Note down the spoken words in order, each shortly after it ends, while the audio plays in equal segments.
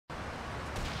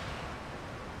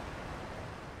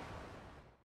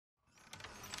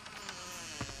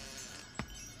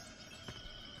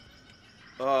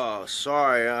Oh,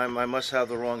 sorry, I must have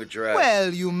the wrong address.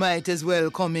 Well, you might as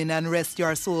well come in and rest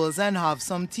your souls and have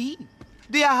some tea.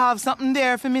 Do you have something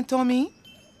there for me, Tommy?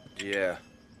 Yeah.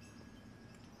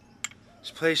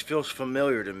 This place feels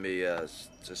familiar to me.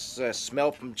 It's a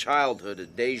smell from childhood, a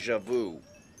deja vu.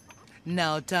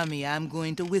 Now, Tommy, I'm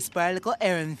going to whisper a little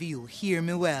errand for you. Hear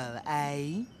me well,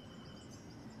 aye?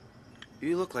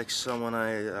 You look like someone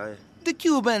I... The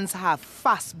Cubans have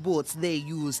fast boats they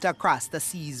use to cross the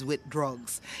seas with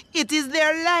drugs. It is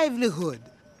their livelihood.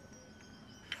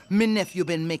 Me nephew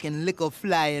been making little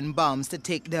flying bombs to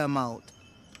take them out.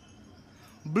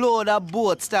 Blow the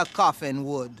boats to coffin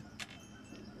wood.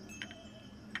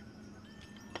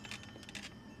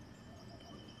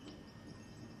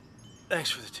 Thanks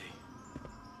for the tea.